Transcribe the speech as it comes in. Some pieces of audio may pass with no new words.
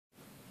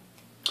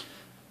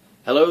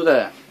Hello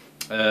there.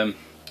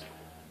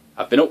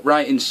 I've been up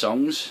writing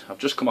songs. I've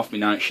just come off my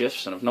night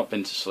shifts and I've not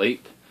been to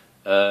sleep.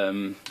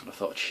 I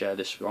thought I'd share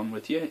this one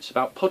with you. It's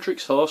about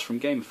Podrick's horse from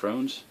Game of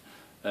Thrones.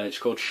 It's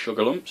called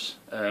Sugarlumps,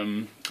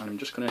 and I'm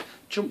just going to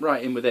jump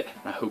right in with it.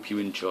 I hope you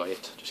enjoy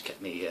it. Just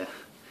get me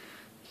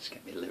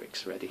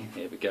lyrics ready.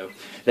 Here we go.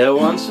 There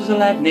once was a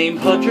lad named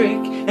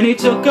Podrick, and he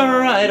took a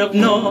ride up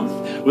north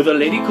with a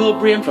lady called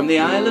Brian from the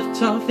Isle of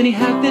Toth, and he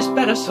had this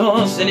badass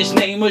horse, and his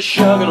name was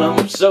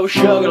Sugarlumps. Oh,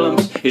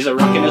 Sugarlumps, he's a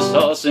rockin'est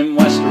horse in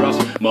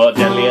Westeros, more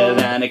deadlier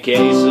than a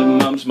case of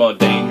mumps, more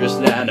dangerous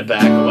than a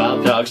pack of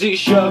wild dogs. He's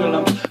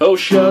Sugarlumps, oh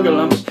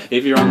Sugarlumps,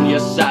 if you're on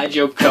your side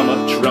you'll come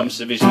up trumps,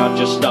 if he's not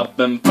just stop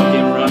and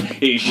fucking run.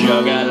 He's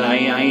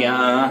Sugarlumps.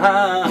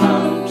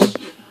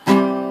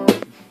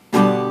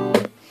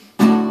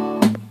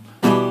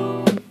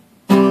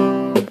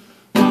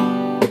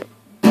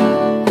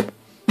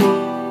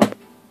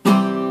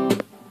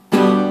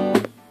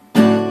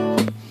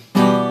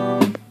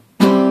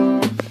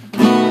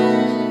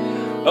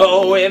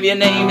 Oh, if your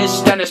name is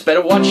Stannis,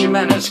 better watch your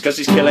manners, cause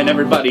he's killing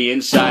everybody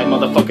inside.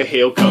 Motherfucker,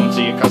 he'll come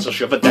to your castle,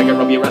 shove a dagger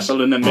up your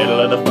asshole in the middle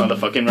of the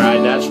motherfucking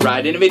ride. That's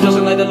right, and if he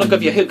doesn't like the look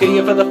of you, he'll kill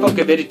you for the fuck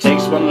of it. It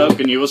takes one look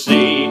and you will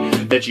see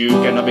that you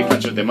cannot be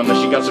friends with him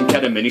unless you got some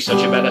ketamine. He's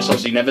such a badass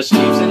horse, he never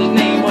sleeps, and his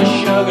name was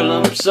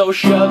Sugarlumps. Oh,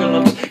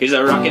 Sugarlumps, he's a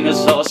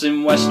rockin'est horse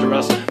in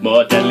Westeros,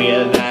 more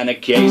deadlier than a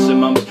case of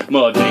mumps,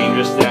 more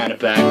dangerous than a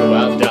pack of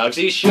wild dogs.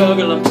 He's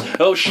Sugarlumps,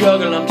 oh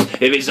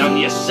Sugarlumps, if he's on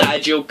your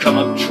side you'll come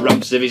up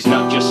trumps, if he's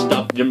not just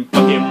stop and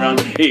fucking run.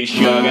 He's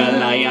Sugarlumps.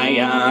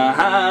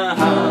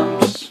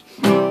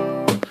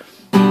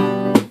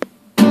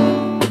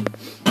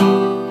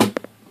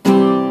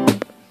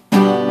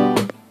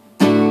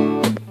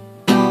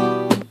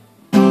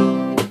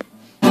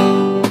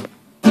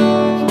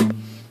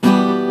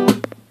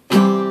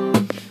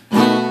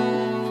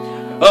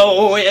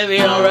 Oh, if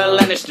you're a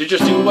Lannister,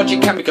 just do what you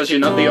can, because you're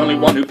not the only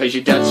one who pays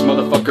your debts.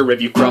 Motherfucker,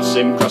 if you cross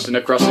him, crossing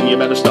a crossing, you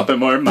better stop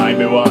him or it might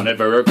be one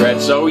ever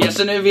regret. So yes,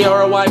 and if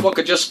you're a White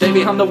Walker, just stay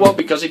behind the wall,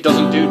 because he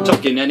doesn't do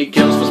tucking and he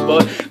kills for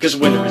sport. Because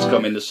winter is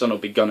coming, the sun will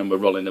be gone, and we're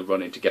rolling the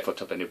running to get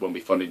fucked up, and it won't be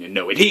fun, and you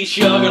know it. He's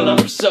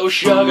Sugarlumps, oh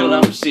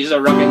Sugarlumps, he's a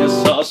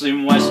rockin'est horse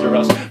in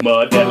Westeros,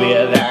 more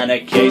deadlier than a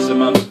case of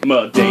mumps,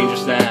 more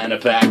dangerous than a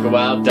pack of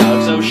wild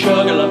dogs. Oh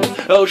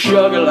Sugarlumps, oh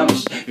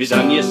Sugarlumps, if he's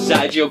on your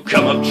side you'll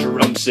come up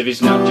trumps, if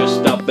he's not just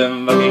stop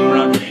and fucking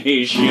run.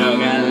 He's Sugarlumps.